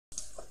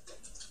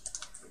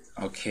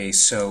Okay,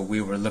 so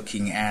we were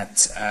looking at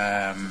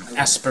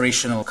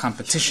aspirational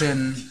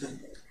competition.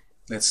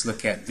 Let's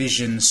look at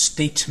vision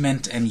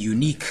statement and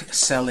unique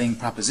selling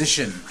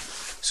proposition.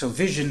 So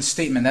vision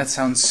statement, that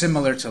sounds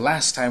similar to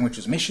last time, which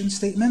was mission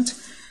statement.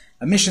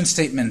 A mission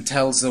statement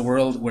tells the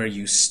world where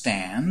you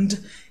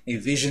stand. A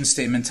vision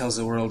statement tells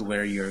the world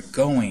where you're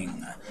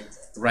going.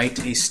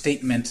 Write a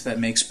statement that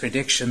makes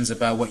predictions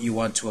about what you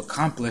want to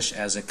accomplish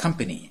as a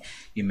company.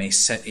 You may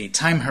set a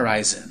time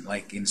horizon,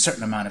 like in a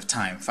certain amount of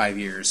time, 5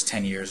 years,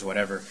 10 years,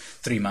 whatever,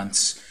 3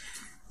 months.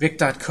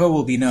 Vic.co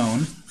will be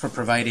known for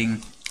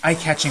providing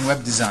eye-catching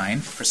web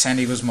design for San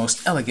Diego's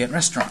most elegant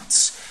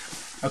restaurants.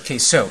 Okay,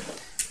 so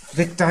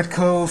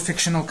Vic.co,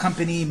 fictional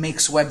company,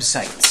 makes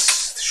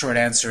websites. The short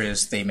answer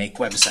is they make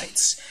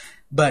websites.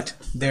 But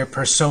their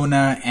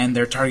persona and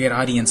their target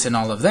audience and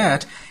all of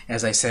that,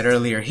 as I said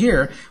earlier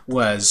here,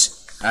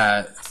 was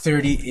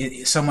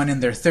someone in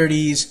their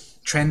 30s,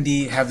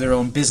 trendy, have their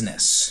own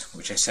business,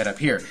 which I set up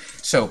here.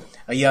 So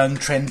a young,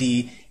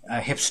 trendy,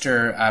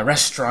 hipster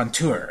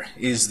restaurateur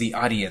is the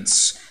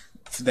audience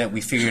that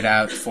we figured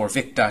out for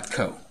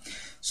Vic.co.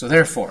 So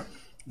therefore,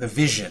 the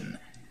vision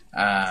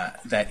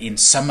that in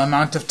some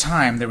amount of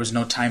time, there was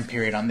no time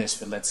period on this,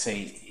 but let's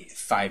say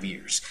 5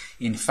 years.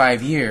 In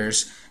 5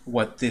 years,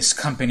 what this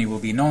company will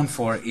be known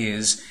for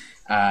is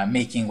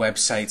making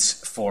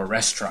websites for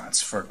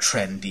restaurants, for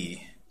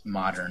trendy,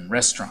 modern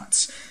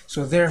restaurants.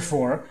 So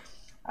therefore,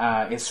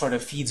 it sort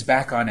of feeds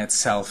back on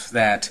itself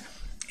that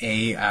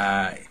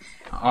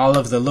all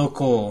of the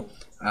local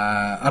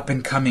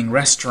up-and-coming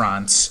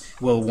restaurants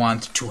will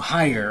want to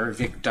hire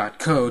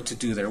Vic.co to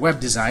do their web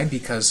design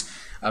because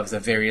of the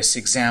various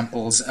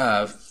examples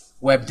of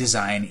web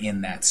design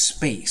in that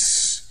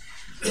space.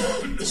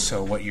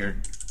 So what you're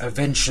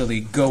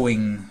eventually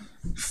going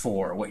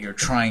for, what you're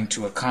trying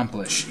to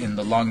accomplish in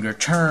the longer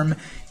term,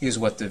 is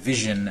what the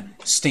vision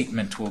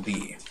statement will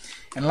be.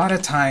 And a lot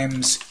of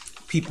times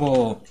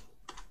people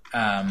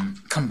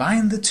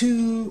combine the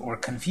two or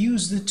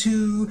confuse the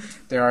two.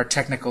 There are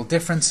technical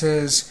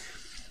differences.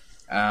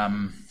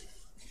 But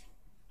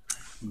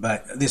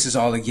this is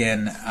all,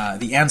 again,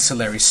 the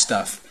ancillary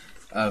stuff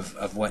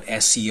of what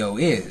SEO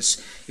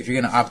is. If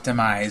you're going to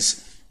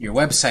optimize your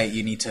website,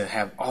 you need to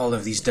have all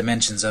of these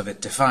dimensions of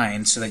it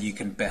defined so that you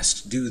can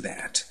best do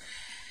that.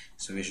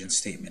 So vision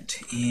statement.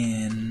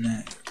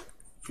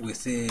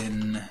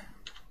 Within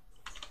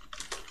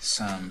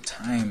some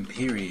time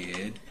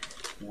period,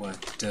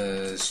 what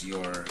does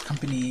your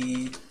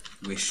company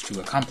wish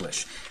to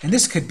accomplish? And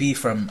this could be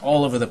from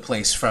all over the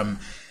place, from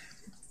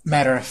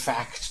matter of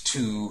fact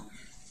to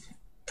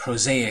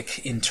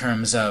prosaic in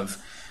terms of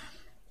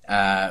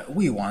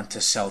we want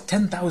to sell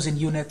 10,000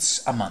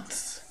 units a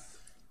month.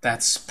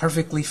 That's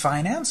perfectly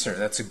fine answer.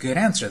 That's a good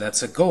answer.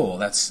 That's a goal.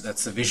 That's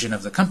the vision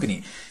of the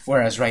company.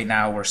 Whereas right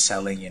now we're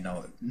selling,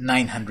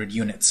 900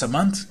 units a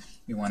month.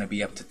 We want to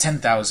be up to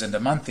 10,000 a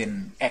month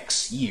in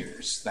X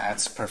years.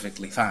 That's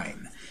perfectly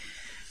fine.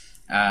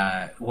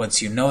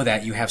 Once you know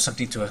that, you have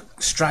something to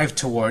strive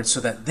towards so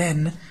that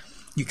then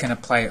you can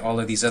apply all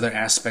of these other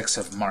aspects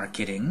of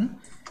marketing,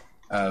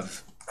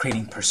 of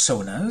creating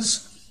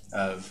personas,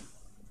 of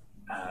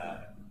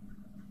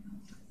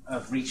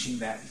reaching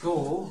that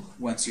goal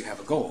once you have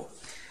a goal.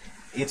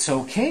 It's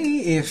okay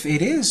if it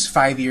is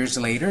 5 years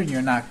later and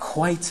you're not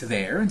quite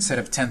there. Instead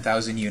of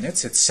 10,000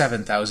 units, it's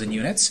 7,000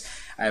 units.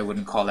 I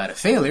wouldn't call that a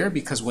failure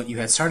because what you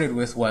had started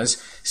with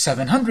was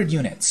 700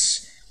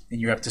 units.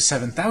 And you're up to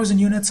 7,000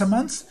 units a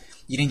month.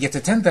 You didn't get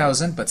to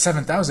 10,000, but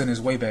 7,000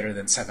 is way better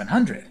than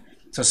 700.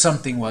 So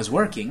something was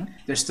working.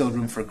 There's still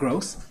room for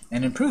growth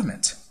and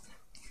improvement.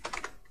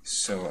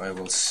 So I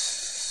will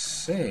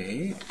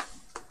say,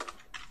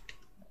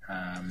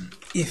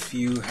 if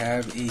you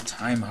have a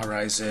time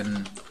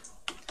horizon,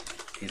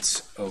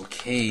 it's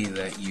okay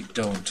that you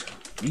don't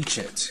reach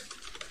it.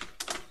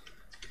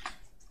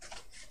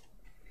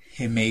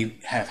 It may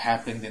have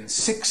happened in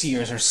 6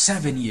 years or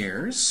 7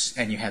 years,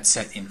 and you had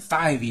set in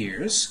 5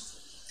 years.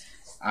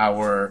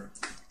 Our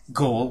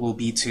goal will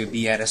be to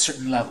be at a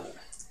certain level.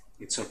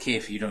 It's okay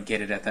if you don't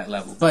get it at that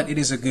level, but it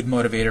is a good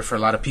motivator for a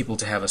lot of people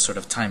to have a sort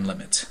of time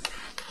limit.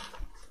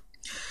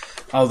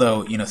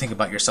 Although, think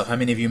about yourself. How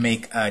many of you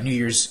make New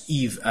Year's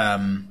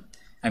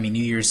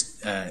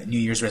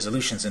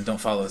resolutions and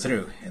don't follow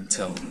through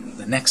until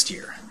the next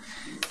year?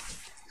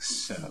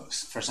 So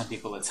for some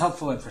people it's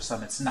helpful, and for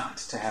some it's not,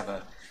 to have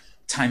a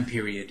time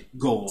period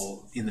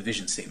goal in the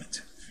vision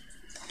statement.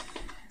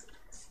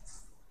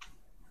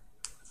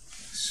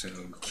 So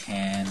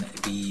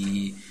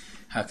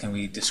how can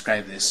we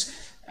describe this?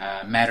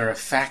 Matter of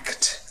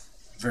fact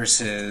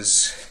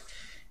versus,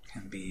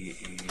 can be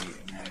a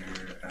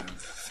matter of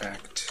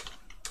fact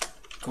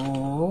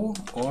goal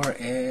or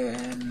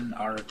an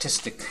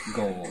artistic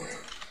goal.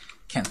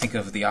 Can't think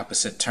of the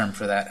opposite term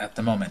for that at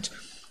the moment.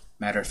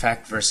 Matter of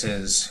fact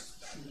versus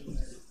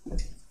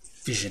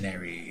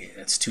visionary.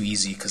 That's too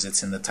easy because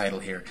it's in the title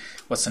here.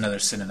 What's another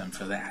synonym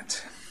for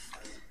that?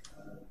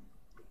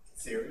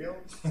 Ethereal?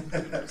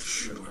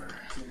 Sure.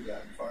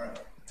 Far out.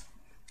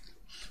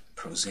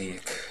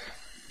 Prosaic.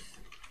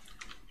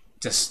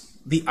 Just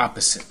the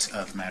opposite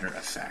of matter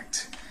of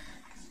fact.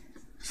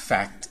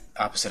 Fact,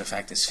 opposite of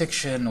fact is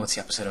fiction. What's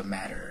the opposite of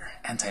matter?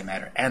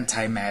 Antimatter.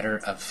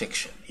 Antimatter of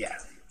fiction. Yeah,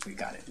 we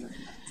got it.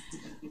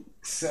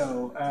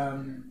 So,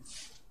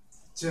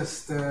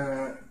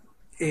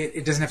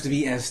 it doesn't have to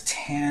be as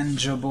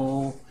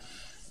tangible,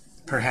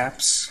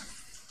 perhaps,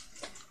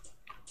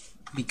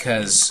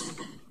 because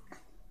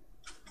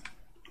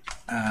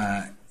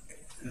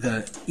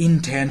the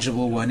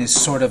intangible one is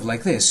sort of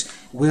like this: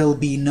 will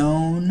be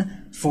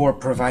known for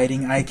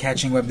providing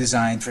eye-catching web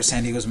design for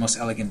San Diego's most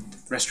elegant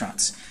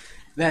restaurants.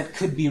 That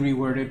could be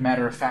reworded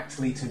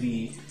matter-of-factly to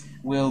be,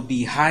 will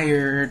be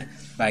hired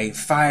by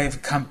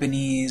 5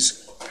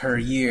 companies per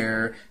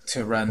year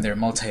to run their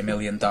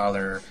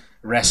multi-million-dollar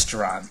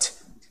restaurant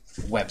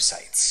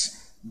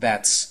websites.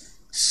 That's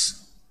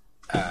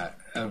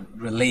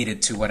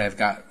related to what I've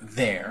got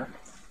there.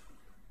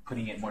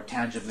 Putting it more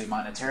tangibly,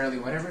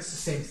 monetarily, whatever, it's the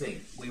same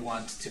thing. We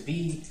want to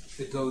be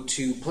the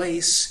go-to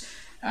place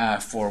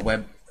for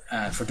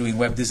doing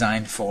web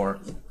design for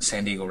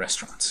San Diego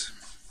restaurants.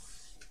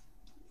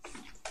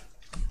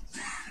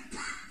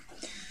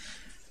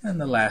 And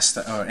the last,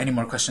 or any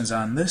more questions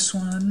on this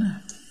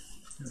one?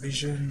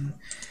 Vision.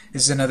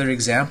 This is another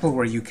example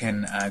where you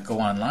can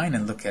go online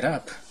and look it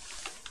up.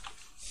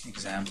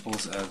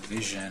 Examples of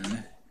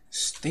vision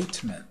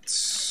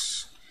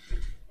statements.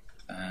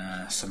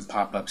 Some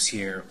pop-ups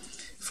here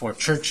for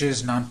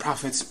churches,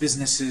 nonprofits,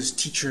 businesses,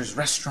 teachers,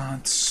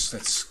 restaurants.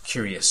 That's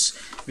curious.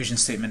 Vision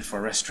statement for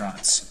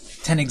restaurants.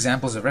 10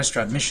 examples of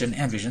restaurant mission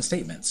and vision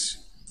statements.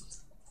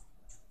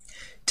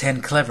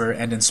 10 clever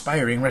and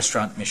inspiring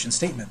restaurant mission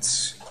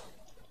statements.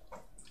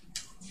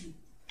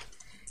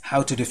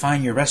 How to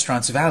define your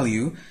restaurant's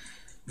value,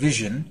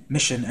 vision,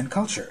 mission, and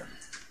culture.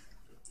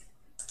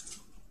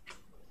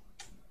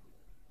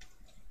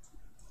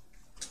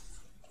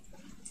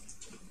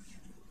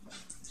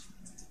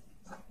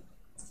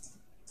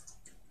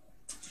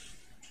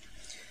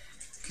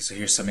 So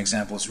here's some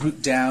examples.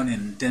 Root Down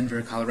in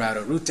Denver,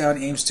 Colorado. Root Down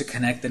aims to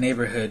connect the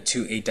neighborhood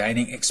to a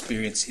dining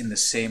experience in the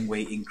same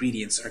way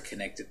ingredients are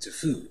connected to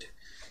food.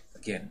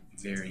 Again,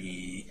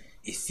 very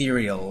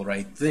ethereal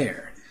right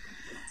there.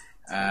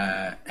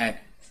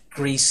 At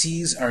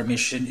Gracie's, our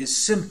mission is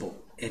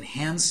simple.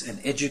 Enhance and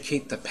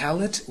educate the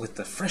palate with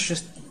the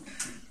freshest...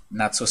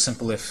 Not so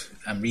simple if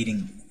I'm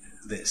reading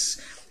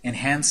this.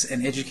 Enhance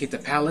and educate the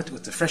palate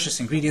with the freshest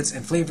ingredients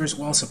and flavors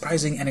while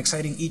surprising and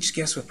exciting each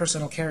guest with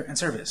personal care and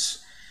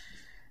service.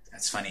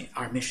 That's funny.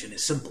 Our mission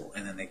is simple,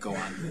 and then they go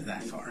on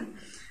that far.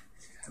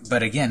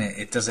 But again,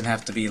 it doesn't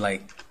have to be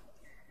like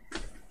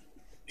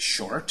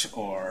short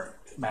or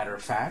matter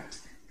of fact.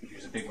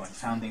 Here's a big one: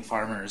 founding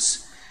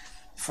farmers.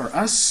 For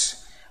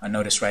us,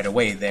 notice right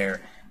away their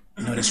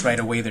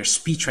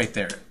speech right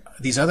there.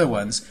 These other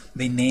ones,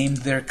 they named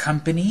their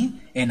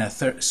company in a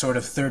sort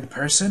of third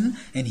person,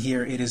 and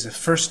here it is a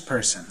first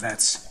person.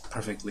 That's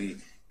perfectly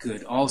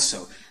good.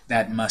 Also,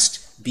 that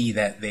must be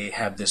that they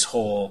have this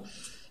whole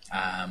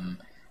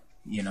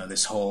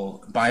this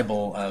whole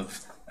Bible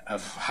of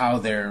how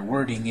their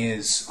wording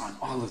is on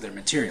all of their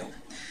material.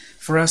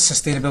 For us,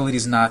 sustainability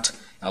is not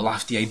a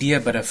lofty idea,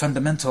 but a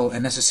fundamental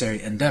and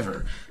necessary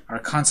endeavor. Our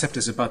concept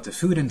is about the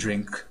food and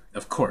drink,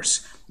 of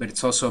course, but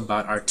it's also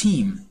about our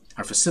team,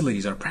 our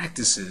facilities, our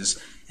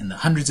practices, and the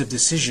hundreds of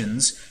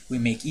decisions we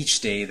make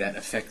each day that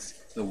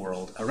affect the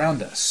world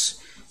around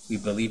us. We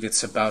believe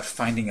it's about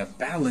finding a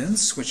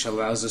balance which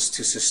allows us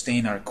to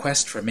sustain our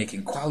quest for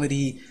making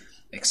quality,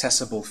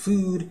 accessible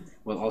food,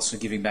 while also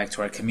giving back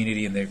to our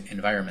community and the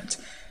environment.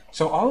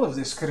 So all of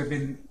this could have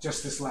been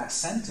just this last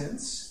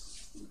sentence.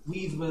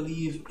 We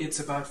believe it's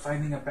about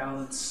finding a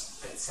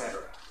balance,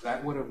 etc.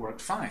 That would have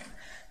worked fine.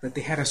 But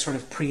they had a sort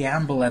of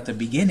preamble at the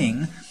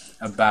beginning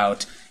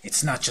about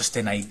it's not just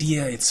an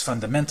idea, it's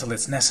fundamental,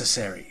 it's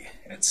necessary,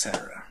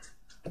 etc.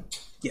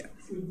 Yeah.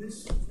 Would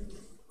this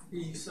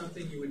be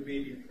something you would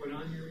maybe put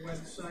on your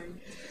website?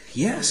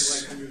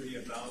 Yes. Like under the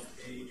About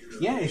page?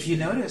 Yeah, if you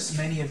notice,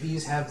 many of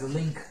these have the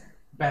link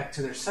back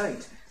to their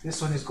site.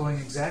 This one is going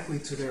exactly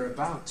to their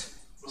About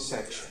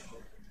section.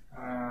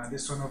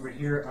 This one over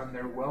here on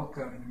their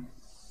Welcome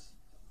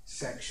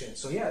section.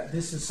 So yeah,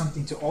 this is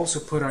something to also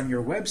put on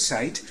your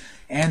website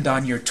and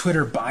on your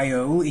Twitter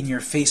bio, in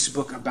your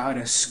Facebook About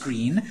Us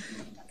screen,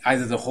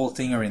 either the whole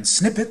thing or in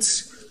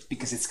snippets,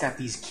 because it's got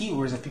these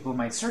keywords that people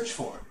might search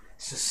for.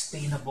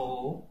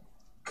 Sustainable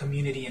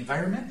community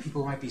environment,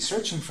 people might be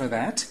searching for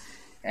that,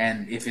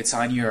 and if it's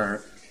on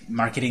your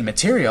marketing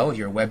material,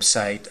 your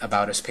website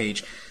About Us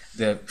page,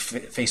 the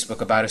Facebook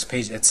About Us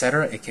page,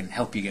 etc., it can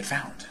help you get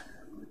found.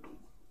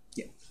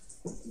 Yeah.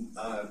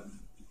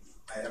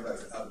 I have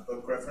a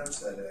book reference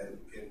that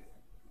it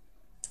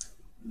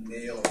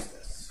nails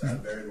this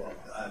very well.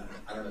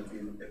 I don't know if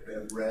you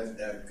have read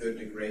Good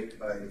to Great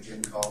by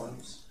Jim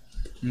Collins.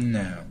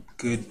 No.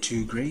 Good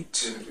to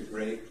Great? Good to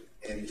Great.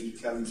 And he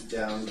comes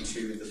down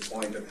to the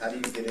point of how do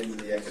you get into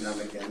the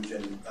economic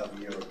engine of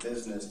your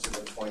business to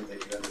the point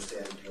that you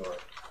understand your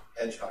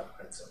hedgehog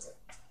principle,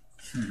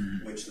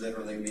 which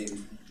literally means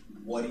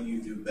what do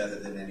you do better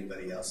than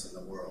anybody else in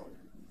the world?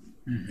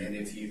 And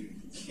if you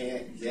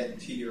can't get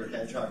to your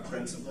hedgehog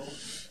principle,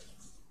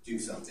 do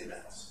something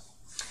else.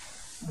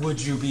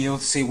 Would you be able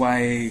to say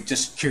why,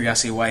 just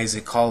curiosity, why is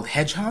it called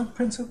hedgehog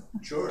principle?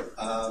 Sure.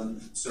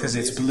 Because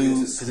it's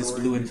blue, because it's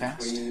blue and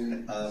fast?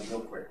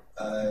 Real quick.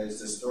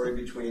 It's a story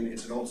between,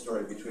 it's an old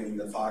story between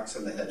the fox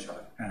and the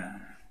hedgehog.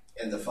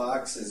 And the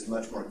fox is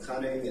much more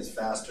cunning, is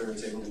faster,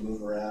 it's able to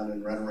move around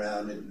and run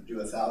around and do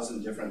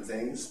 1,000 different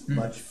things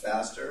much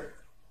faster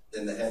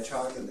than the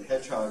hedgehog. And the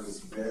hedgehog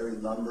is very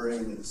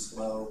lumbering and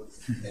slow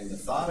and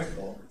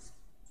methodical,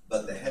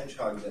 but the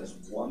hedgehog does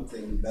one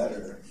thing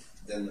better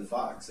than the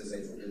fox is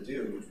able to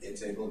do.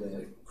 It's able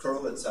to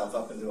curl itself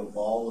up into a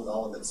ball with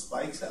all of its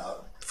spikes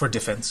out. For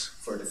defense.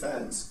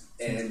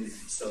 And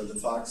so the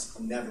fox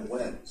never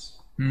wins.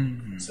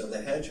 So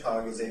the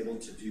hedgehog is able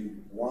to do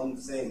one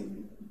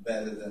thing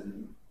better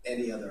than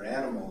any other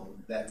animal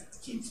that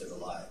keeps it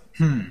alive.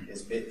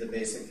 Is the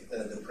basic,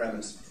 the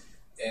premise.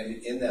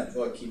 And in that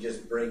book, he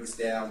just breaks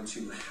down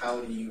to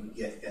how do you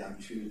get down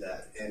to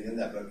that. And in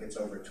that book, it's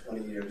over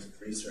 20 years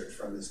of research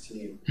from his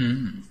team.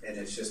 And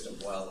it's just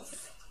a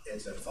wealth.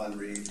 It's a fun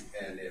read,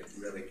 and it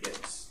really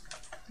gets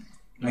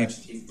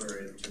much deeper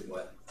into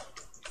what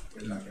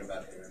we're talking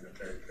about here in a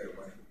very clear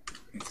way.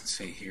 You can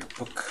say here,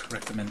 book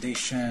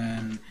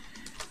recommendation,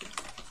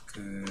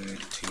 good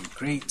to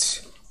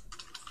great,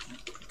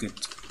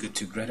 good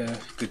to Greta,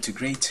 good to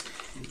great,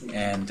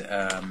 and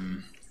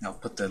I'll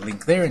put the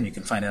link there, and you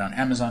can find it on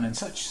Amazon and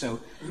such.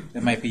 So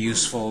it might be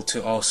useful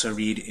to also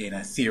read in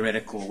a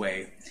theoretical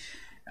way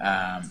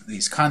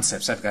these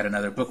concepts. I've got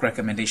another book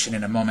recommendation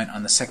in a moment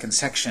on the second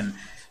section.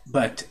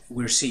 But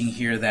we're seeing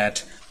here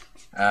that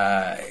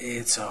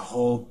it's a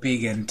whole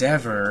big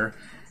endeavor.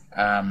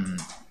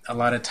 A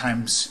lot of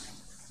times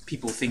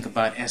people think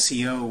about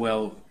SEO,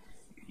 well,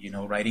 you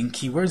know, writing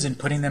keywords and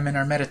putting them in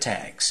our meta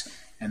tags.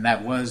 And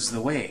that was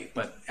the way.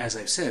 But as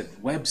I've said,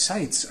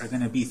 websites are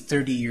going to be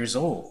 30 years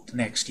old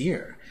next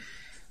year.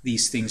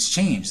 These things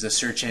change. The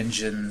search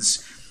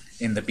engines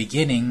in the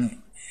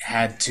beginning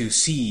had to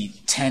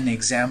see 10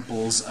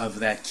 examples of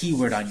that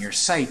keyword on your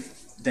site.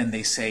 Then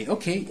they say,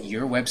 okay,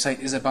 your website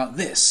is about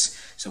this,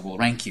 so we'll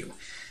rank you.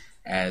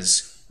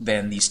 As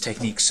then these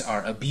techniques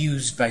are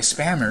abused by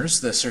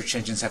spammers, the search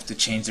engines have to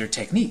change their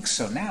techniques.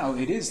 So now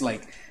it is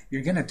like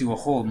you're going to do a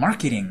whole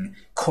marketing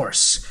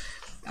course,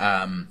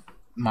 modern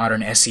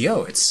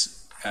SEO.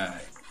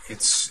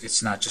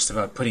 It's not just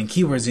about putting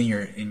keywords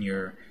in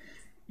your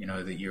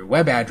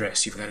web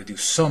address. You've got to do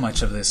so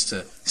much of this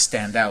to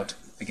stand out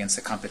against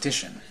the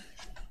competition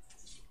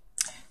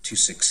to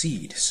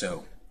succeed.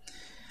 So.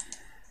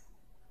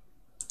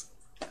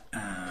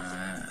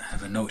 I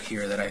have a note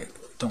here that I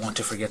don't want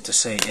to forget to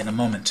say in a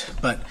moment,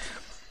 but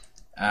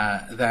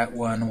that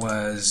one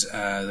was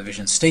the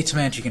vision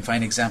statement. You can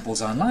find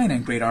examples online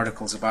and great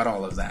articles about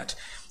all of that.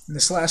 And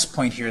this last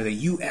point here,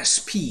 the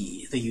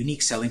USP, the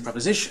unique selling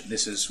proposition.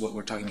 This is what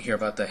we're talking here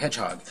about the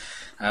hedgehog.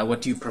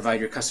 What do you provide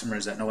your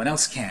customers that no one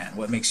else can?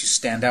 What makes you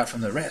stand out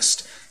from the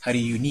rest? How do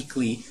you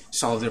uniquely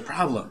solve their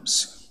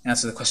problems?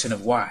 Answer the question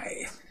of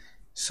why.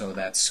 So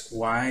that's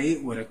why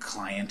would a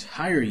client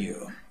hire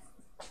you,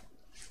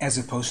 as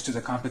opposed to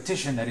the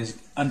competition that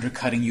is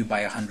undercutting you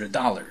by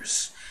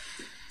 $100.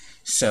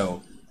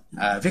 So,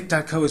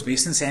 Vic.co is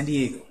based in San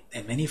Diego,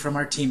 and many from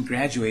our team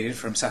graduated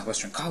from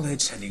Southwestern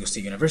College, San Diego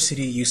State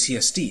University,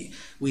 UCSD.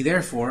 We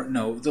therefore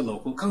know the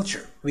local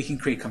culture. We can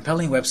create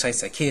compelling websites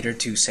that cater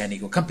to San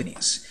Diego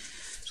companies.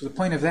 So the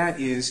point of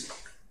that is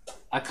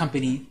a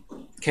company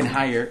can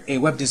hire a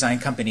web design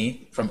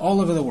company from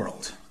all over the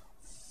world.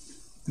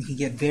 You can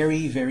get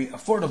very, very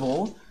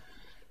affordable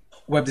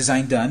web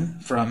design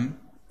done from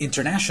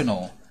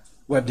international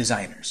web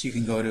designers. You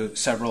can go to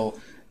several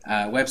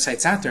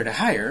websites out there to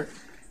hire,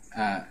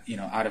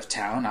 out of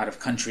town, out of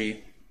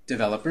country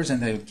developers,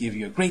 and they would give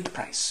you a great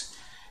price.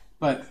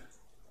 But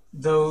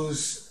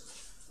those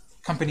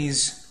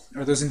companies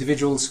or those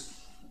individuals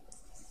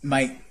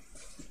might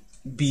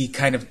be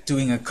kind of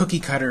doing a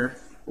cookie cutter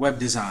web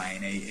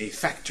design, a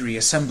factory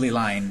assembly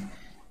line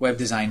web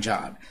design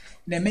job.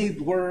 And it may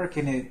work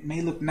and it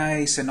may look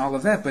nice and all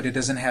of that, but it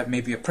doesn't have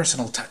maybe a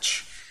personal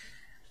touch.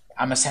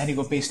 I'm a San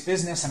Diego-based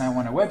business and I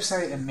want a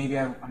website, and maybe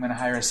I'm going to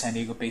hire a San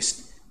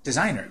Diego-based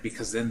designer,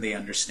 because then they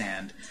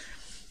understand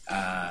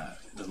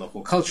the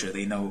local culture.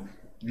 They know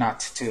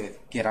not to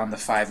get on the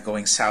 5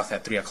 going south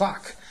at 3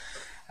 o'clock.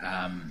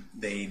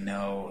 They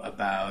know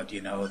about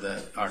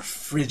our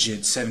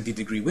frigid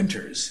 70-degree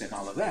winters and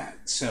all of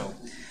that. So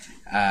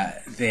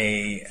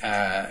they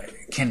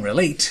can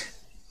relate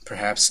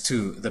perhaps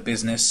to the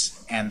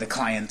business and the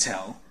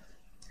clientele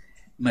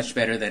much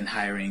better than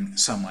hiring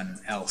someone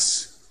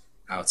else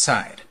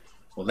outside.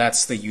 Well,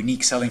 that's the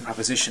unique selling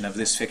proposition of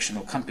this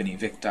fictional company,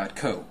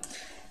 Vic.co.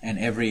 And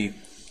every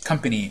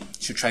company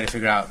should try to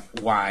figure out,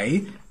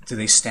 why do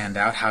they stand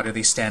out? How do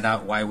they stand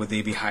out? Why would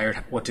they be hired?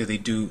 What do they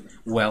do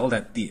well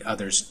that the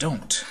others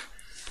don't? So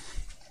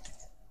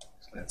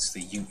that's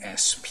the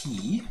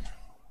USP.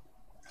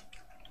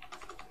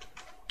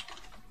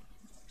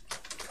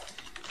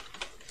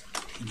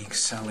 Unique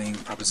selling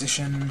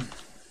proposition.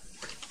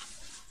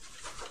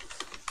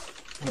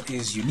 What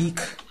is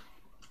unique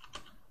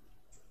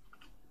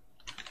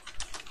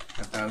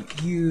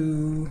about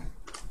you,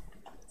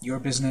 your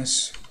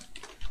business,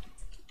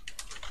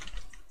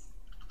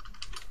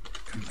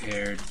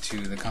 compared to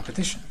the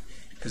competition?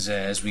 Because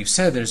as we've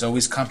said, there's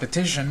always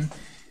competition.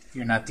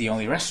 You're not the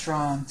only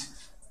restaurant.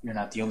 You're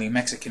not the only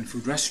Mexican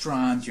food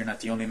restaurant. You're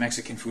not the only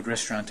Mexican food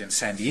restaurant in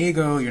San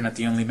Diego. You're not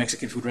the only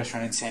Mexican food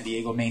restaurant in San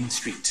Diego Main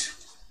Street.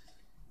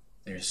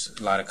 There's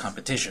a lot of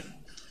competition.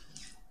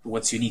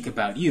 What's unique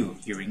about you?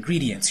 Your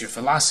ingredients, your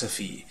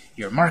philosophy,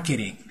 your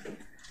marketing,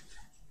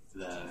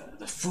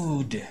 the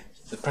food,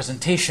 the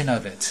presentation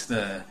of it,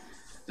 the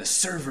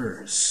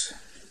servers.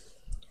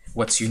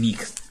 What's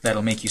unique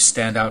that'll make you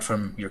stand out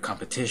from your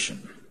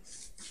competition?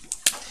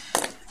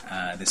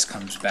 This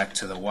comes back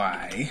to the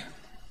why,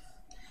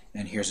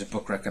 and here's a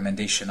book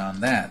recommendation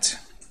on that.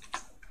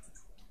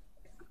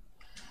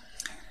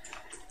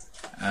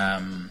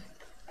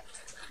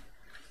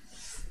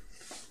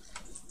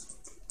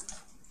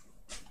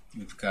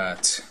 We've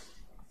got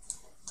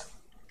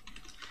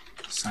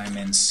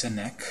Simon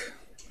Sinek.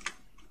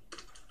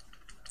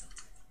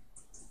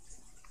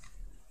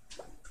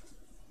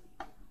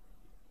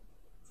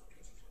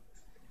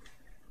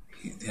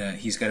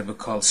 He's got a book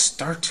called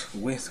Start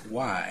With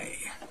Why.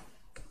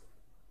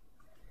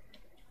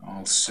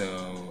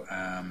 Also,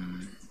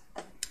 I'm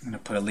going to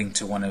put a link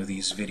to one of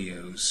these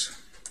videos.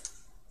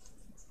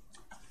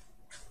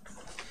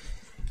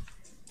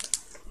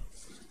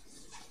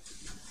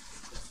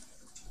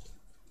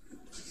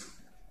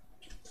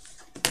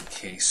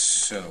 Okay,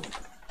 so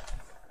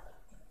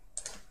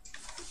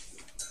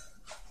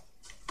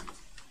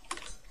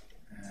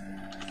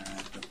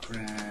book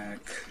rec,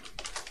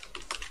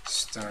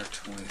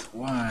 Start With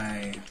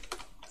Why.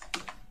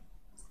 You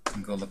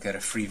can go look at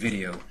a free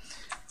video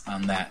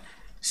on that.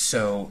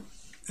 So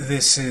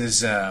this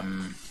is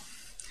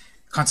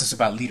concepts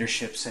about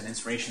leaderships and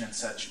inspiration and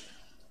such,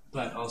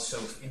 but also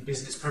in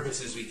business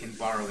purposes we can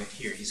borrow it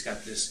here. He's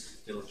got this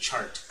little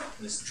chart,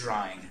 this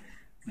drawing.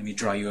 Let me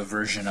draw you a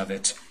version of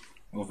it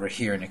over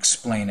here and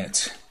explain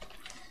it.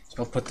 So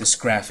I'll put this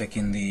graphic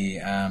in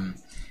the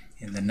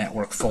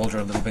network folder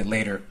a little bit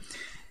later,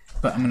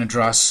 but I'm going to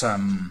draw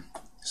some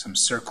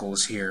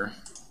circles here,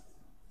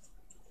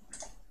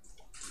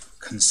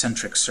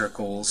 concentric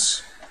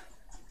circles.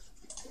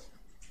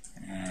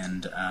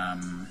 And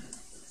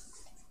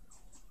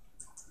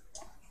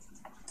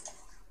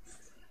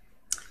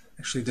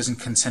actually, doesn't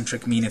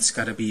concentric mean it's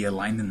got to be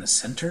aligned in the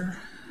center?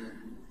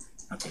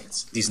 Okay,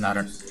 these not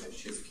are.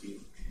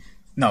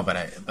 No,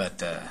 but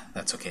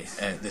that's okay.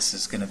 This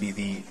is going to be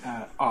the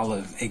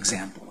olive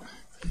example.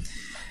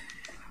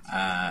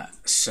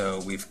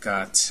 So we've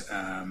got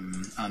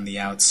on the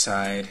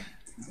outside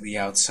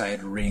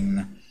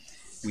ring,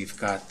 we've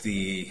got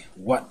the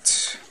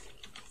what.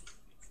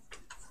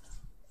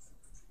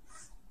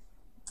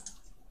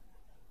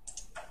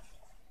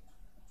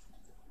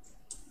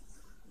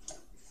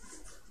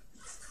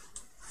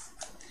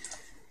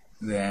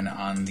 Then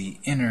on the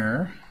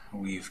inner,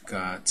 we've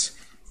got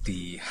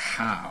the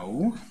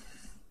how.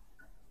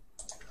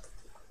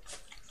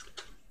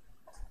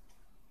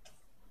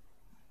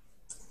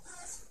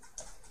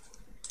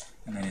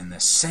 And then in the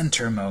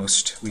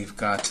centermost, we've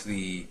got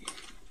the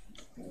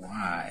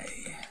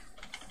why.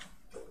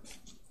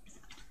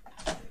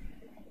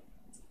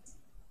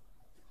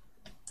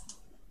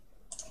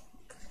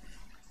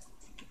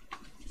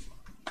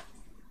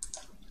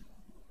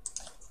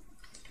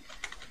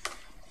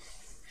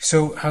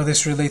 So how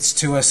this relates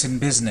to us in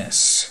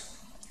business.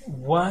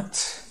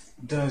 What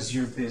does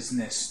your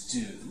business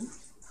do?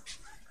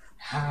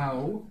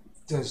 How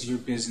does your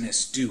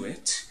business do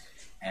it?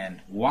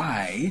 And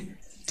why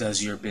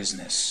does your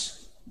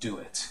business do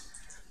it?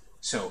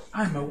 So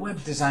I'm a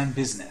web design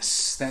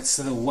business. That's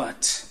the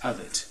what of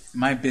it.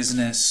 My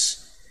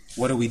business,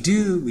 what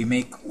do? We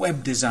make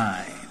web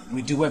design.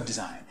 We do web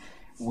design.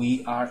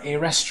 We are a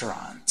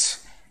restaurant.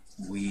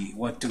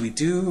 What do we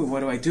do?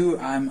 What do I do?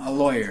 I'm a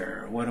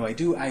lawyer. What do I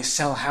do? I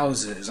sell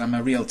houses. I'm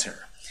a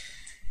realtor.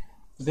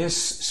 This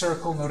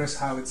circle, notice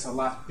how it's a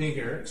lot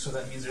bigger, so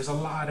that means there's a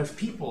lot of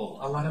people,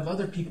 a lot of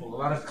other people, a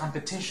lot of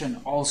competition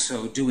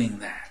also doing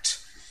that.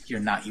 You're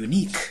not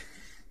unique.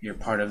 You're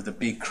part of the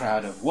big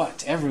crowd of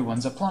what?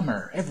 Everyone's a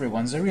plumber.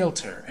 Everyone's a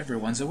realtor.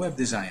 Everyone's a web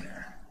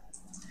designer.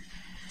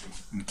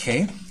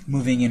 Okay,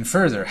 moving in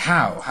further.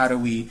 How? How do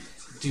we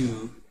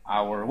do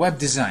our web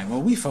design?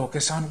 Well, we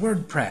focus on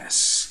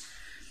WordPress.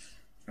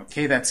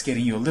 Okay, that's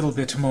getting you a little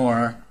bit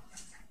more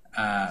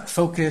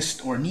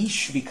focused or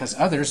niche, because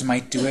others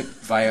might do it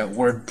via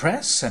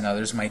WordPress, and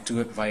others might do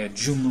it via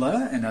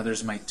Joomla, and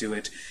others might do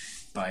it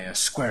via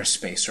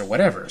Squarespace or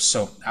whatever.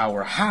 So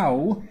our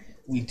how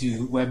we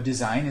do web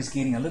design is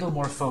getting a little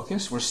more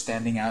focused. We're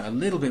standing out a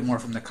little bit more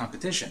from the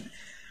competition.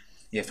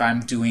 If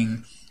I'm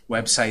doing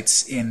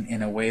websites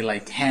in a way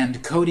like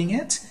hand coding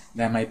it,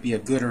 that might be a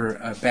good or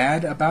a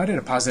bad about it,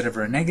 a positive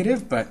or a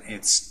negative, but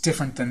it's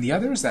different than the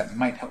others. That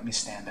might help me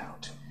stand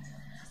out.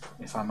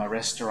 If I'm a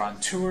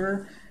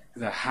restaurateur,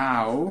 the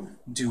how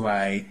do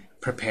I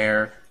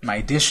prepare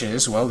my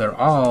dishes? Well, they're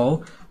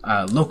all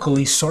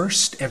locally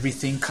sourced.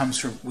 Everything comes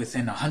from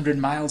within 100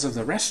 miles of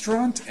the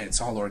restaurant.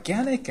 It's all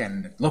organic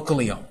and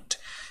locally owned,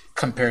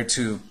 compared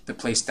to the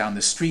place down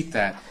the street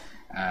that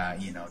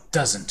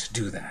doesn't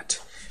do that.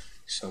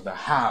 So the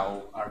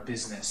how our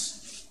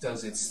business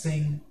does its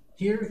thing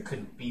here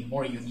could be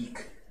more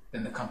unique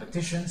than the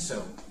competition,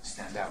 so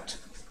stand out.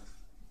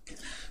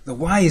 The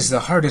why is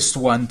the hardest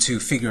one to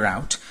figure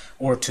out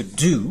or to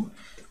do,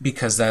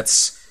 because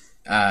that's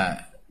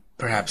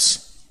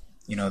perhaps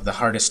the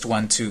hardest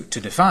one to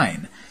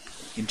define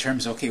in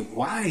terms of, okay,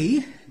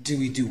 why do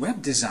we do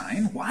web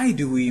design? Why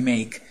do we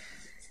make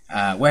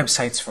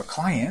websites for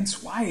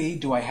clients? Why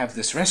do I have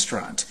this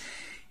restaurant?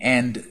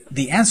 And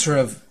the answer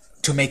of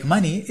to make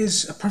money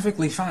is a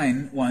perfectly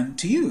fine one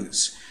to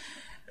use.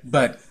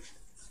 But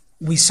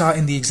we saw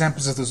in the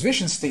examples of those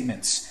vision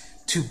statements,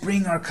 to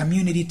bring our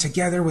community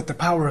together with the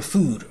power of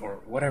food, or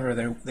whatever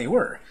they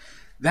were.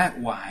 That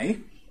why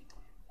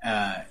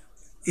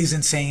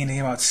isn't saying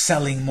anything about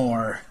selling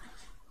more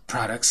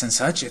products and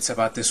such. It's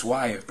about this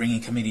why of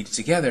bringing community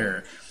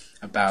together,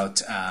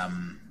 about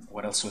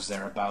what else was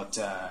there, about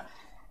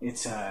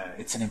it's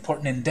an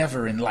important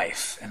endeavor in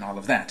life and all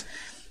of that.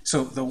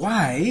 So the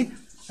why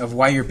of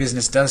why your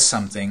business does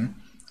something,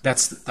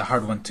 that's the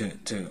hard one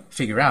to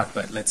figure out.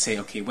 But let's say,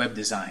 okay, web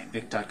design,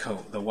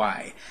 Vic.co, the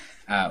why.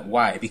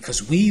 Why?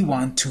 Because we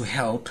want to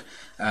help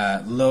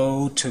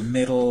low to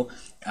middle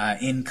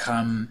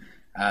income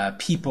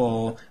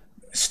people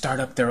start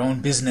up their own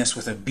business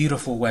with a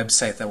beautiful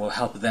website that will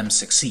help them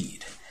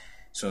succeed.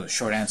 So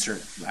short answer,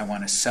 I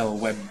want to sell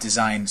web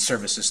design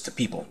services to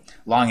people.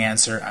 Long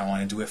answer, I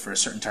want to do it for a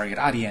certain target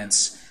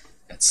audience,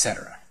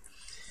 etc.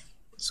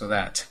 So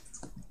that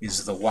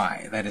is the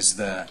why. That is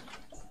the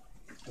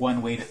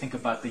one way to think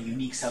about the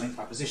unique selling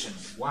proposition.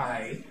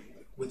 Why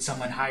would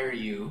someone hire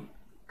you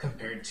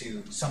compared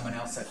to someone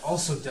else that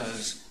also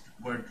does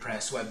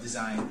WordPress web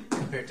design,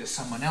 compared to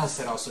someone else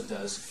that also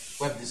does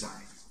web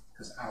design?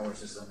 Because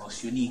ours is the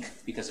most unique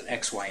because of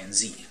X, Y, and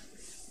Z.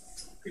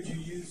 Could you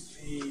use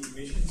the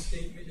mission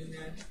statement in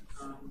that?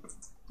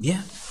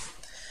 Yeah.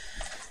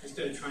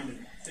 Instead of trying to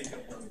think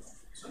up of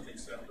something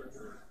separate?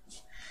 Or...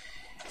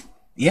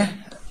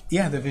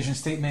 Yeah, the vision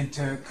statement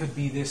could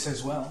be this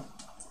as well.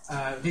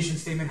 Vision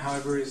statement,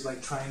 however, is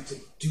like trying to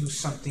do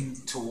something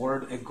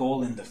toward a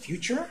goal in the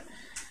future.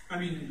 I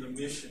mean, the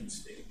mission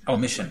statement. Oh,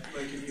 mission.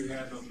 Like if you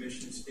have a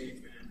mission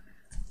statement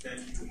that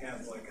you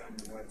have like on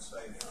your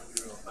website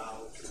under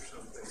about or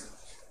something.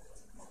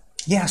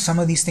 Yeah, some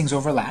of these things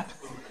overlap.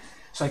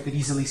 So I could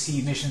easily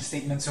see mission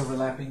statements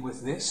overlapping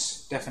with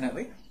this,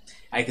 definitely.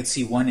 I could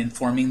see one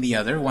informing the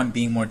other, one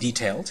being more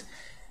detailed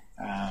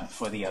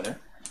for the other.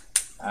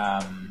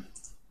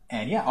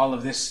 And yeah, all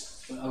of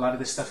this, a lot of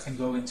this stuff can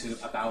go into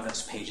About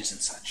Us pages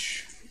and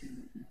such.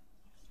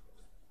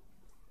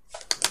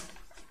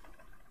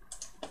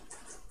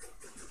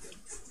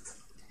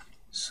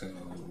 So,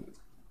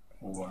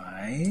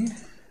 why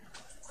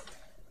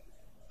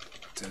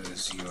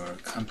does your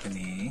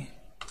company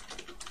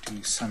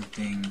do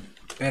something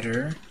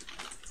better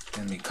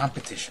than the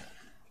competition?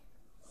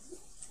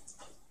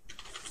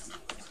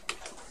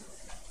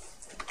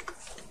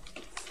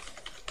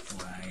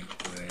 Why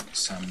would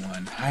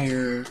someone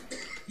hire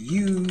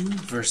you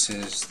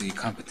versus the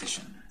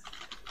competition?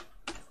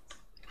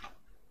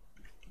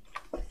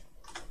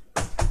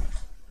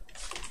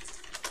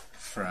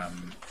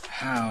 From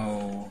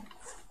how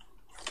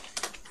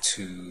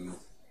to,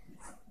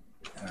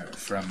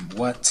 from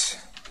what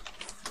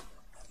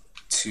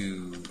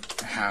to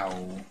how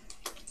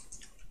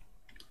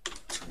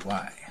to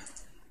why.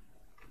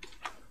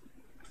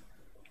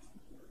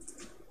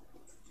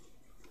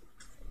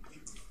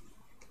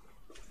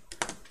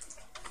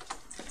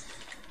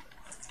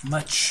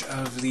 Much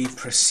of the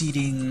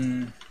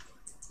preceding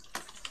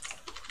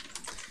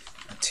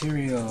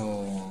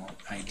material,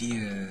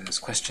 ideas,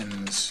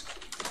 questions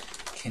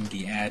can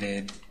be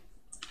added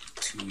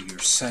to your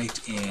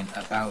site in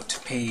About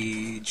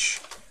page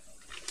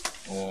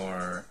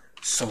or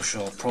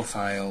social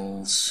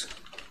profiles,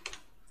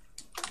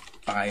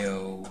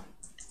 bio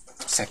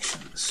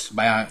sections,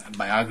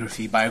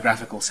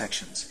 biographical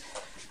sections,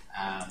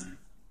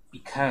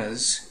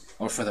 because,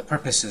 or for the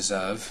purposes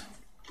of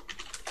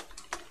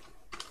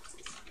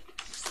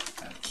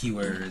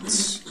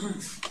keywords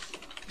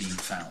being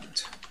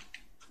found.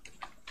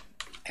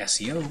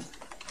 SEO.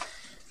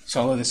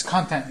 So all of this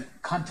content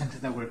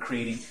that we're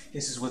creating,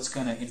 this is what's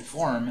going to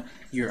inform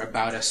your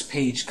About Us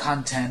page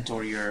content,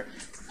 or your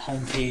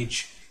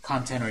homepage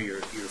content, or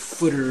your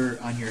footer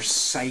on your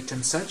site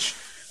and such.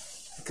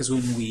 Because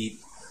when we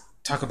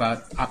talk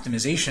about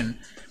optimization,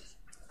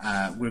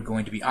 we're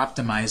going to be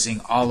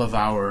optimizing all of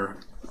our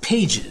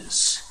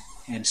pages,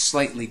 and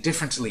slightly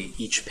differently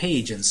each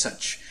page and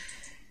such.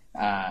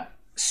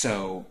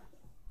 So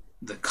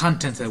the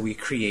content that we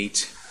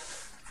create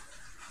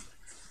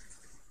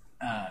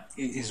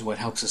is what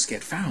helps us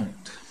get found.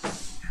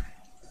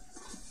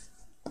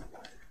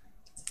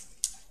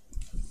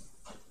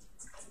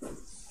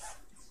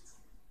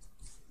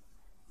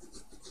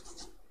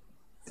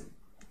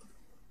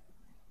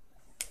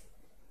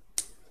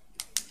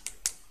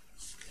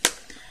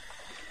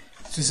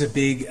 is a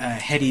big,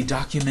 heady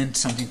document,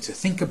 something to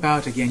think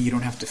about. Again, you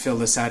don't have to fill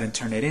this out and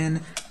turn it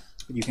in.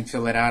 You can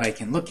fill it out. I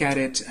can look at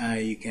it.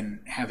 You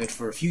can have it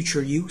for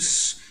future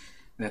use.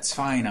 That's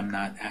fine. I'm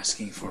not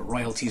asking for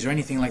royalties or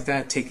anything like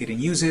that. Take it and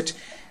use it.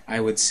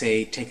 I would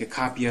say take a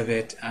copy of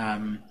it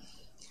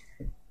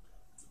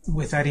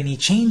without any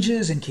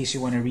changes in case you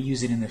want to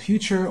reuse it in the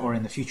future, or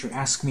in the future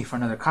ask me for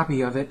another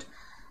copy of it.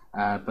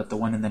 But the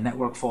one in the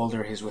network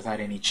folder is without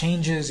any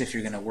changes. If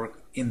you're going to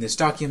work in this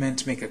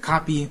document, make a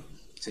copy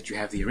so that you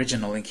have the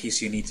original in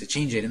case you need to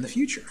change it in the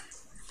future.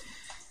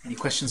 Any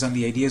questions on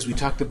the ideas we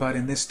talked about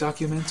in this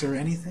document or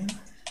anything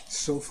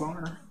so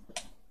far?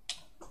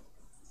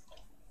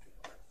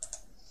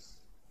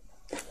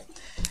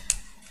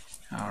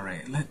 All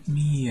right, let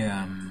me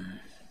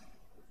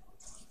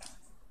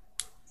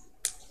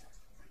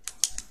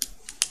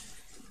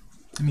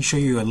show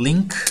you a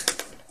link,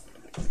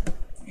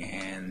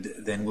 and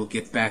then we'll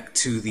get back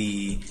to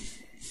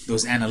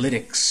those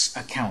analytics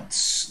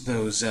accounts,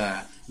 those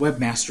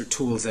webmaster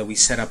tools that we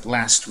set up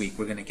last week.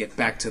 We're going to get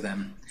back to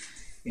them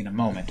in a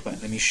moment,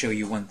 but let me show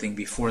you one thing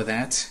before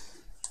that.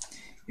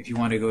 If you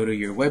want to go to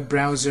your web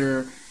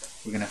browser,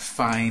 we're going to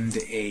find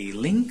a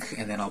link,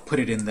 and then I'll put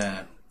it in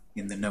the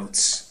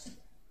notes.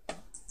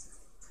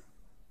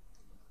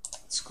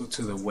 Let's go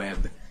to the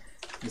web.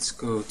 Let's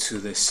go to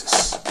this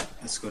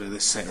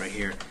site right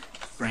here,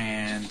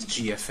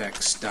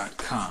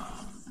 brandgfx.com.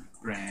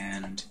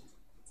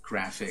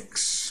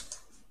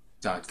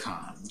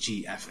 brandgraphics.com,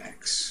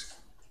 GFX.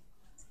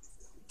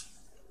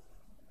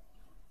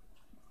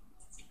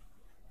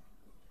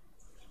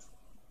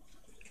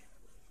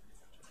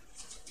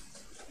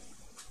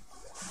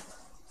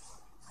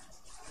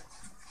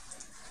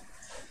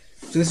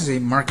 So this is a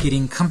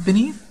marketing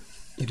company.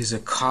 It is a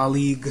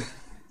colleague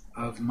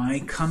of my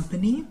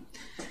company.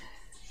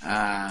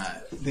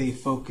 They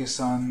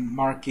focus on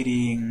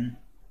marketing,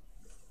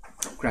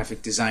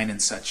 graphic design, and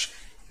such.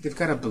 They've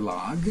got a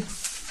blog.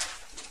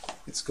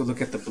 Let's go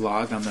look at the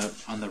blog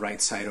on the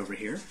right side over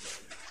here.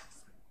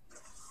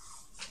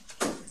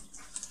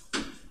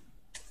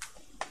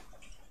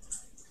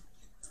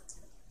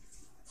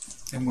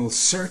 And we'll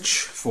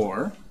search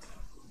for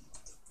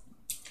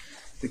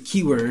the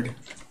keyword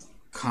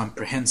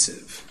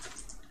comprehensive.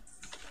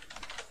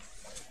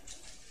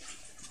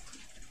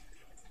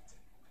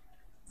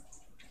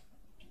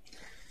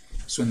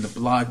 So in the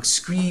blog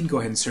screen, go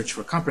ahead and search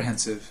for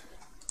comprehensive.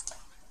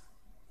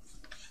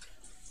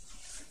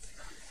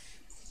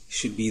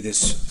 Should be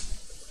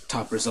this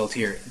top result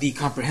here, the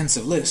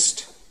comprehensive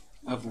list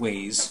of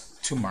ways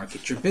to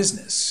market your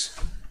business.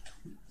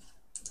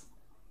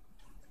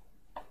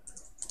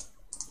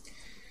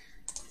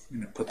 I'm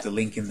going to put the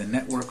link in the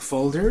network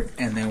folder,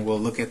 and then we'll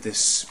look at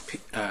this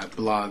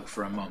blog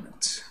for a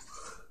moment.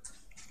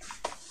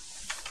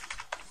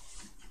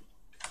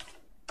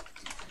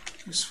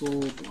 Useful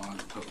blog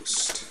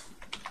post.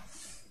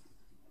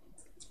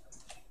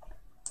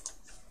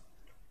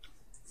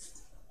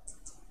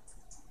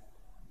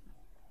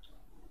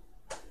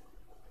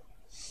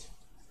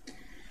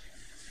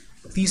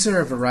 These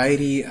are a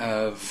variety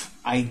of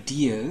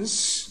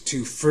ideas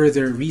to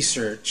further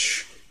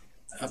research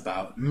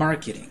about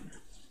marketing.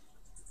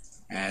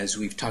 As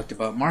we've talked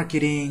about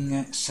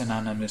marketing,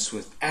 synonymous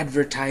with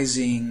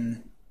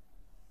advertising,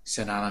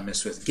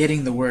 synonymous with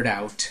getting the word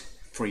out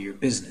for your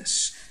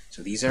business.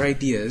 So these are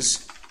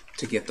ideas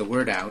to get the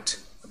word out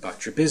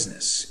about your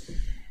business.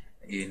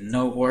 In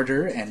no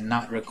order, and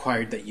not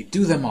required that you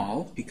do them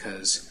all,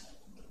 because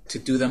to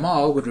do them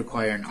all would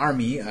require an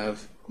army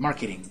of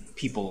marketing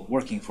people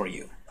working for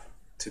you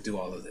to do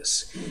all of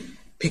this.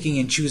 Picking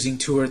and choosing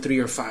 2 or 3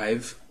 or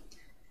 5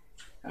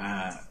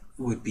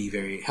 would be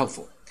very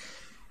helpful.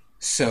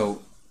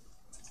 So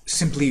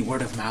simply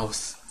word of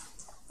mouth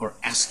or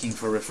asking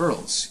for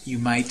referrals. You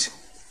might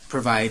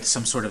provide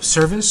some sort of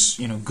service,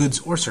 goods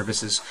or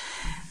services,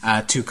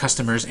 to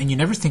customers, and you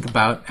never think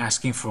about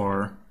asking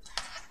for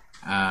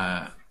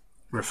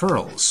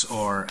referrals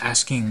or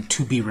asking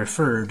to be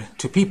referred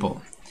to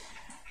people.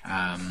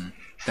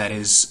 That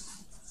is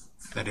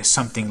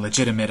something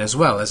legitimate as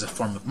well as a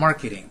form of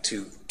marketing,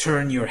 to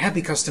turn your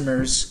happy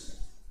customers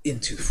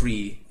into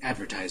free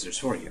advertisers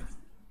for you.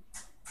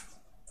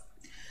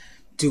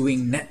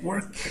 Doing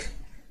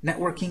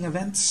networking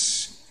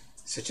events,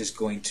 such as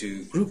going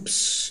to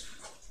groups.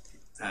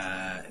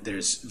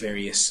 There's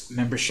various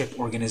membership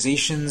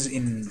organizations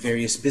in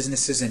various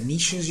businesses and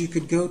niches you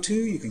could go to.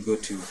 You can go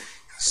to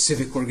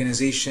civic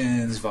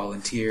organizations,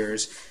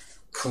 volunteers,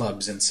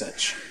 clubs, and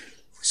such.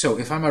 So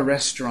if I'm a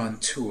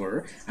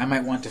restaurateur, I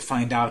might want to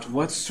find out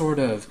what sort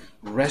of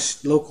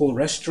local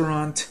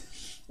restaurant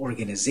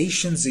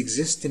organizations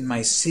exist in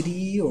my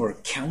city or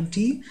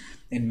county,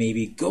 and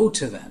maybe go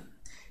to them.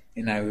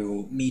 And I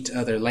will meet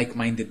other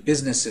like-minded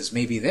businesses.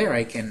 Maybe there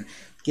I can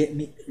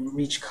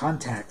reach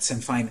contacts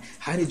and find,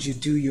 how did you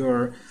do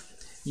your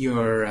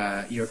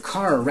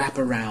car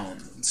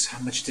wraparounds? How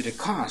much did it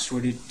cost?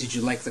 Or did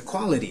you like the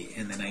quality?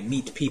 And then I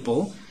meet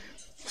people,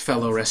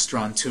 fellow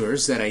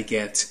restaurateurs, that I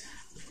get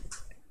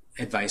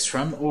advice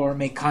from, or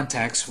make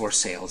contacts for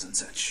sales and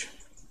such.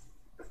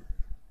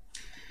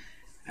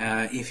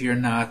 if you're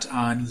not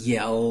on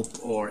Yelp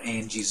or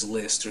Angie's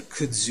List or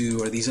Kudzu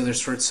or these other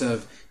sorts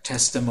of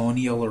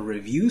testimonial or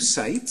review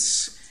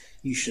sites,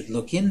 you should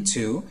look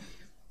into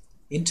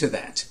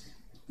that.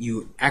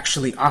 You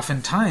actually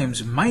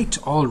oftentimes might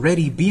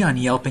already be on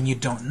Yelp and you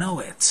don't know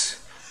it.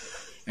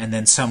 And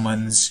then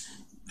someone's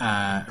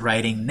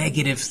writing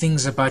negative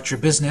things about your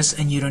business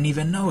and you don't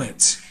even know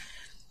it.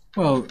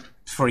 Well,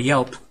 for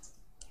Yelp,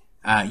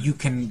 you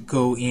can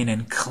go in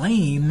and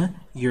claim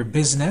your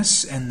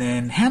business and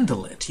then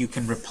handle it. You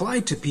can reply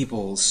to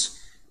people's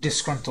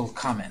disgruntled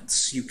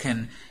comments. You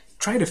can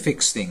try to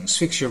fix things,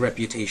 fix your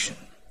reputation.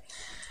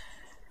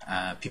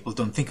 People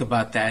don't think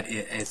about that.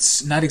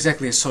 It's not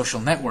exactly a social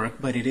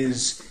network, but it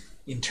is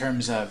in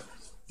terms of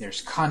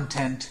there's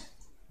content,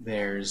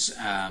 there's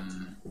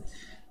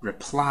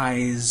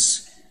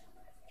replies,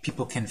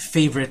 people can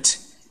favorite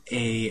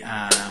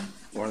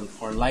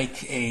or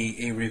like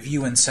a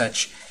review and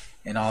such,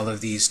 and all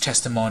of these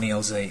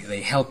testimonials,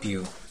 they help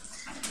you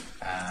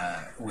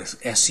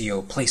with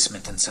SEO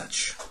placement and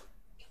such.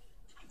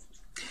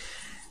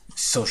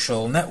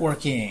 Social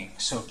networking,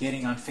 so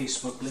getting on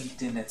Facebook,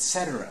 LinkedIn,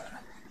 etc.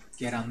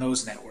 Get on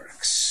those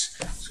networks.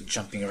 So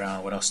jumping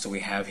around, what else do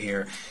we have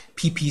here?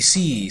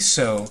 PPC,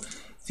 so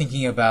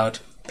thinking about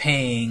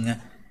paying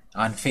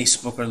on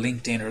Facebook or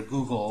LinkedIn or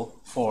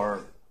Google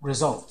for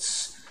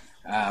results.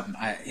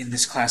 In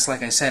this class,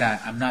 like I said,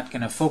 I'm not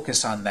going to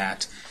focus on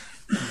that.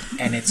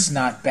 And it's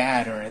not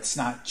bad or it's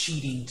not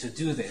cheating to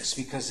do this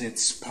because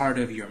it's part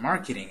of your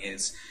marketing.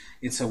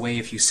 It's a way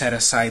if you set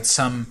aside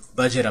some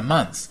budget a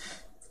month,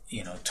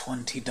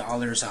 $20,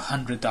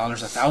 $100,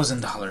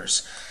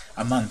 $1,000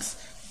 a month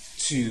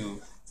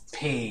to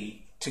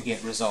pay to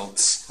get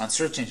results on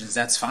search engines,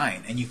 that's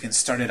fine. And you can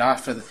start it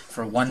off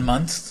for 1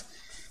 month,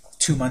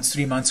 2 months,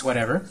 3 months,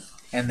 whatever.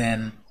 And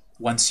then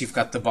once you've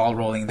got the ball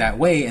rolling that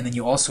way, and then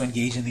you also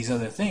engage in these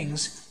other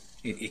things,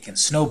 it can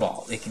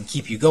snowball. It can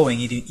keep you going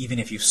even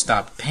if you've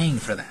stopped paying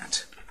for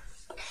that.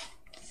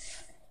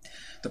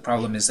 The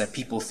problem is that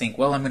people think,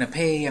 well, I'm going to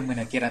pay, I'm going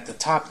to get at the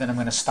top, then I'm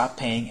going to stop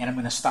paying, and I'm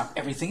going to stop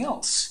everything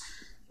else.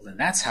 Well, then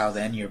that's how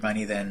then your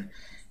money then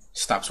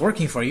stops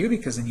working for you,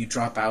 because then you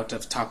drop out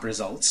of top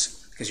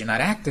results because you're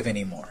not active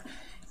anymore.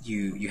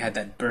 You had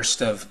that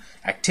burst of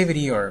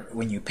activity or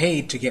when you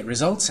paid to get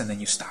results, and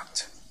then you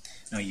stopped.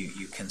 No,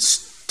 you can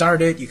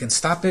start it, you can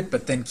stop it,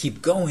 but then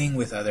keep going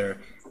with other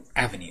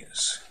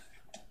avenues.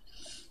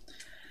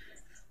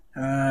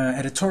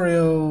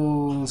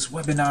 Editorials,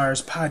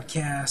 webinars,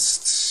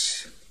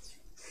 podcasts.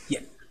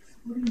 Yeah.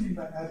 What do you mean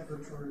by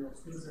advertorials?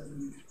 What does that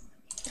mean?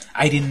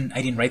 I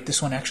didn't write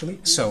this one actually,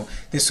 so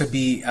this would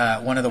be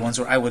one of the ones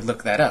where I would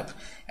look that up.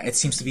 It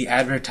seems to be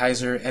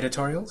advertiser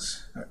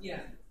editorials. Yeah.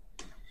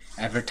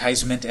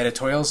 Advertisement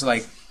editorials,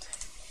 like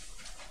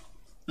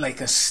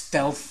a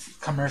stealth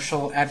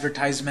commercial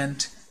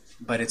advertisement,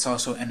 but it's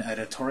also an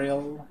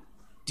editorial.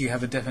 Do you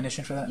have a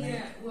definition for that? Yeah,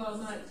 maybe?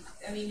 well,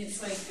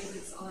 it's like if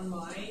it's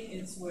online,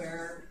 it's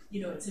where,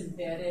 it's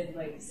embedded,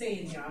 like say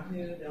in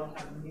Yahoo, they'll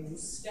have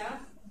news stuff,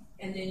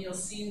 and then you'll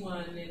see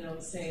one, and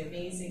it'll say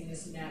amazing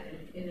this and that,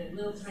 and in a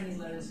little tiny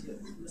letters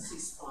you'll see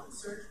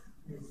sponsored.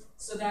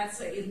 So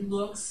it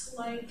looks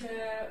like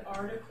an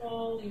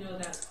article,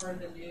 that's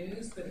part of the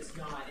news, but it's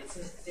not.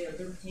 They're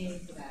paying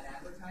for that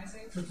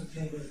advertising. It's a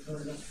paid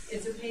editorial.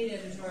 It's a paid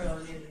editorial,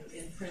 and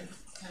in print,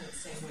 kind of the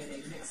same way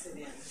they mix it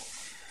in.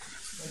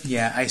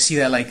 Yeah, I see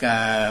that like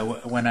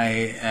when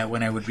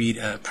I would read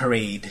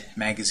Parade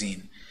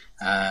magazine.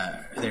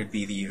 There'd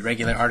be the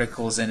regular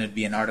articles, and it'd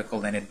be an article,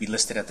 then it'd be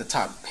listed at the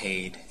top,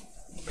 paid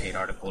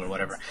article or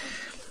whatever,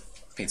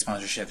 paid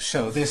sponsorship.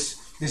 So this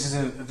is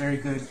a very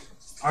good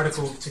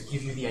article to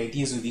give you the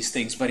ideas of these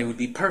things, but it would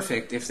be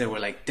perfect if there were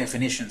like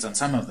definitions on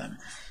some of them.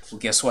 Well,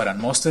 guess what? On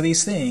most of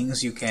these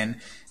things, you can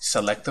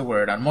select the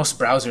word. On most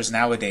browsers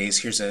nowadays,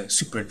 here's a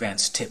super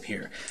advanced tip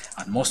here.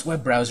 On most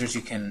web browsers,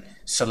 you can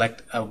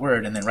select a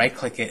word and then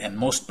right-click it, and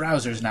most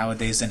browsers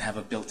nowadays then have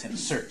a built-in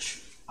search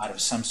out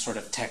of some sort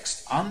of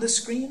text on the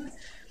screen.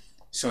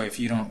 So if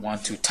you don't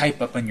want to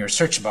type up in your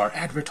search bar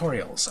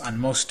advertorials, on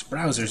most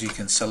browsers you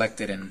can select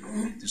it and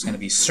there's going to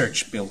be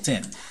search built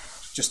in.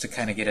 Just to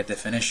kind of get a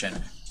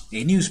definition.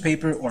 A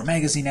newspaper or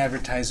magazine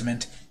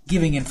advertisement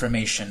giving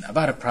information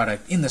about a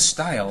product in the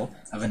style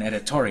of an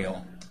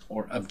editorial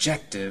or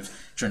objective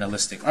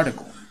journalistic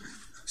article.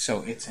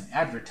 So it's an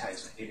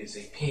advertisement. It is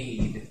a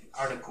paid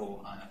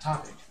article on a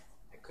topic.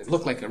 It could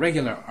look like a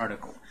regular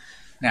article.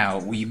 Now,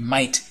 we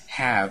might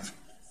have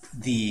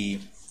the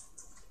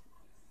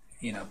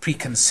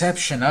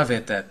preconception of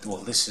it that, well,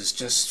 this is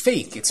just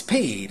fake, it's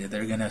paid,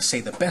 they're going to say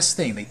the best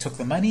thing, they took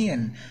the money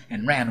and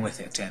ran with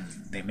it, and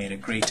they made a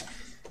great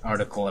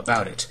article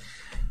about it.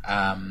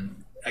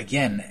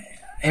 Again,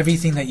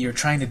 everything that you're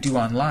trying to do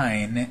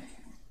online,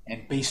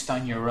 and based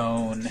on your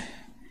own,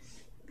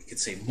 you could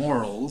say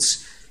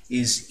morals,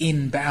 is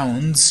in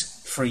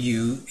bounds for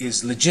you,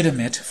 is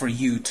legitimate for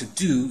you to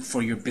do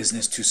for your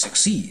business to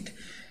succeed.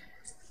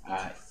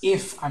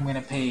 If I'm going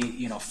to pay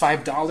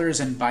 $5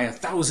 and buy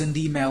 1,000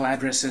 email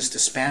addresses to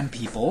spam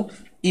people,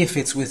 If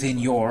it's within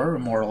your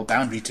moral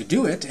boundary to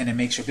do it and it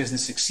makes your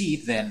business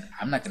succeed, then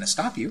I'm not going to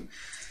stop you.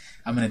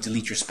 I'm going to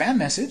delete your spam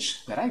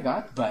message that I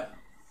got, but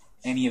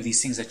any of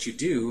these things that you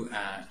do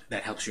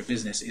that helps your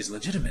business is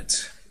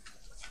legitimate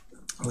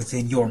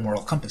within your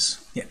moral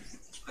compass. Yeah.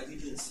 I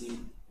didn't see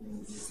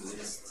in this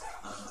list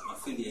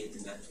affiliate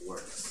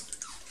networks.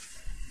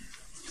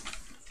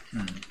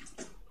 Let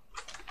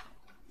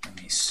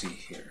me see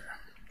here.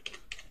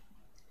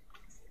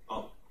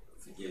 Oh,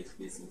 affiliate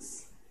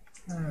business.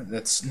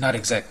 That's not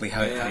exactly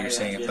how you're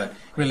saying it, yeah. but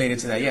related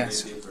to that, It's a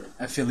yes. bit different.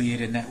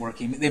 Affiliated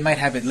networking. They might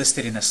have it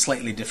listed in a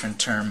slightly different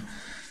term,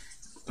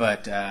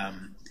 but yeah,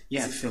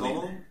 Is it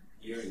affiliated. common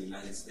here in the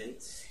United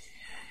States?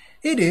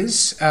 It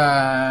is.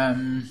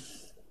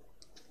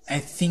 I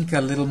think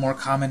a little more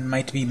common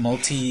might be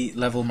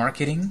multi-level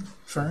marketing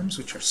firms,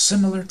 which are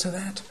similar to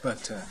that,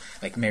 but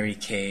like Mary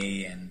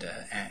Kay and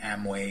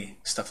Amway,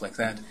 stuff like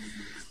that.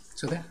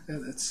 So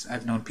that's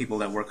I've known people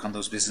that work on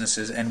those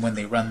businesses, and when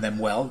they run them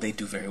well, they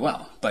do very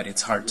well. But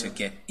it's hard to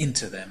get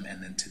into them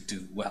and then to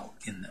do well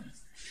in them.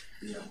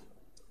 Yeah.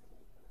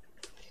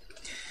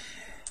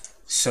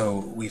 So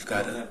we've I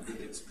got don't a... have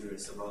good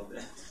experience about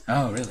that.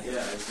 Oh, really?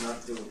 Yeah, it's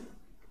not too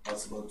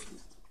possible to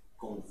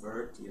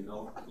convert, in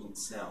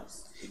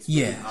sales. It's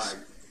Yes. really hard.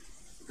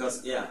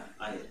 Because,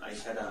 I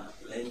had a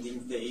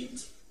landing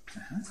page,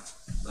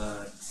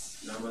 but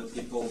normal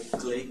people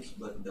click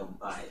but don't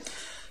buy it.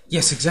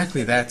 Yes,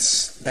 exactly.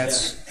 That's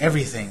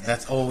everything.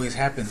 That always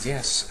happens.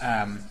 Yes.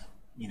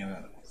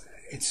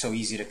 It's so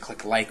easy to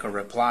click like or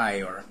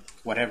reply or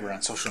whatever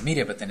on social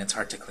media, but then it's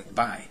hard to click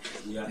buy.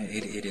 Yeah.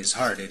 It is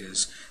hard. It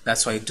is.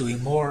 That's why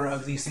doing more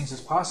of these things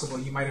is possible.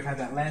 You might have had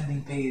that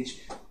landing page,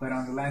 but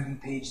on the landing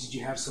page, did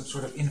you have some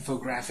sort of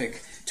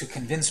infographic to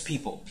convince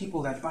people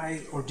that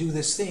buy or do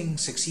this thing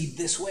succeed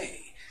this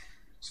way?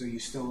 So you're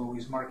still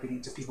always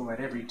marketing to people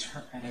at every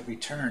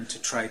turn to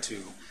try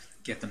to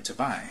get them to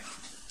buy.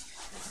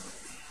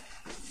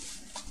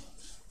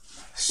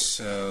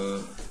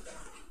 So,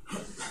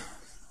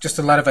 just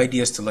a lot of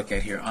ideas to look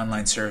at here.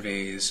 Online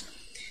surveys,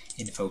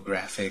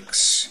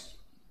 infographics,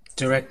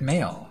 direct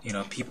mail.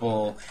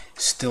 People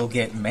still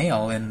get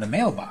mail in the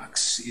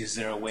mailbox. Is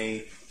there a way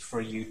for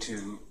you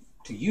to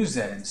use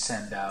that and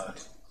send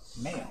out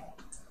mail?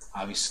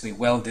 Obviously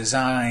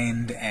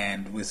well-designed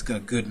and with a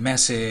good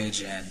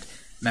message and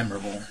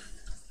memorable.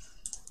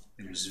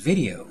 There's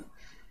video.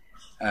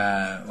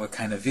 What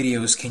kind of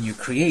videos can you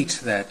create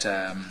that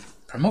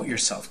promote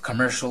yourself?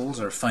 Commercials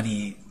or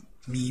funny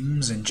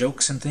memes and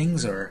jokes and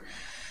things, or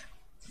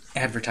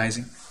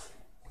advertising?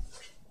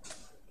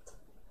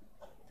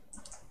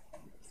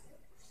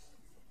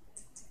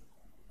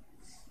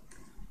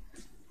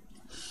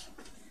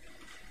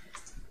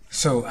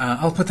 So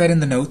I'll put that in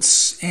the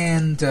notes,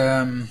 and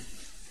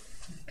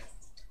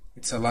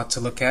it's a lot to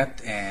look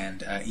at,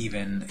 and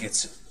even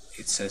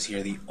it says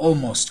here the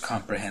almost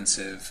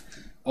comprehensive,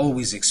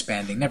 always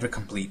expanding, never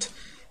complete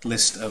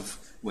list of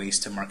ways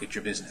to market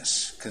your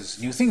business, because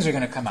new things are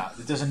going to come out.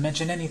 It doesn't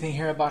mention anything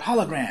here about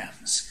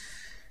holograms,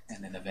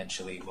 and then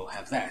eventually we'll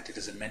have that. It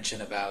doesn't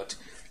mention about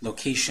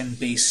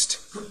location-based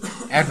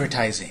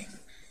advertising.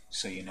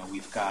 So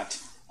we've got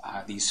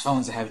these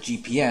phones that have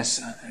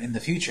GPS. In the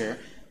future,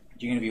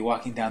 you're going to be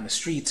walking down the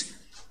street,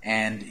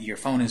 and your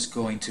phone is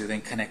going to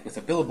then connect with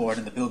a billboard,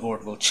 and the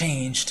billboard will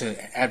change to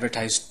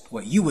advertise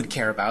what you would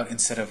care about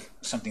instead of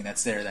something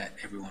that's there that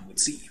everyone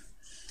would see.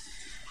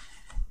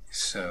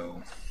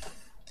 So,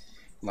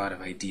 a lot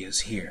of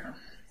ideas here.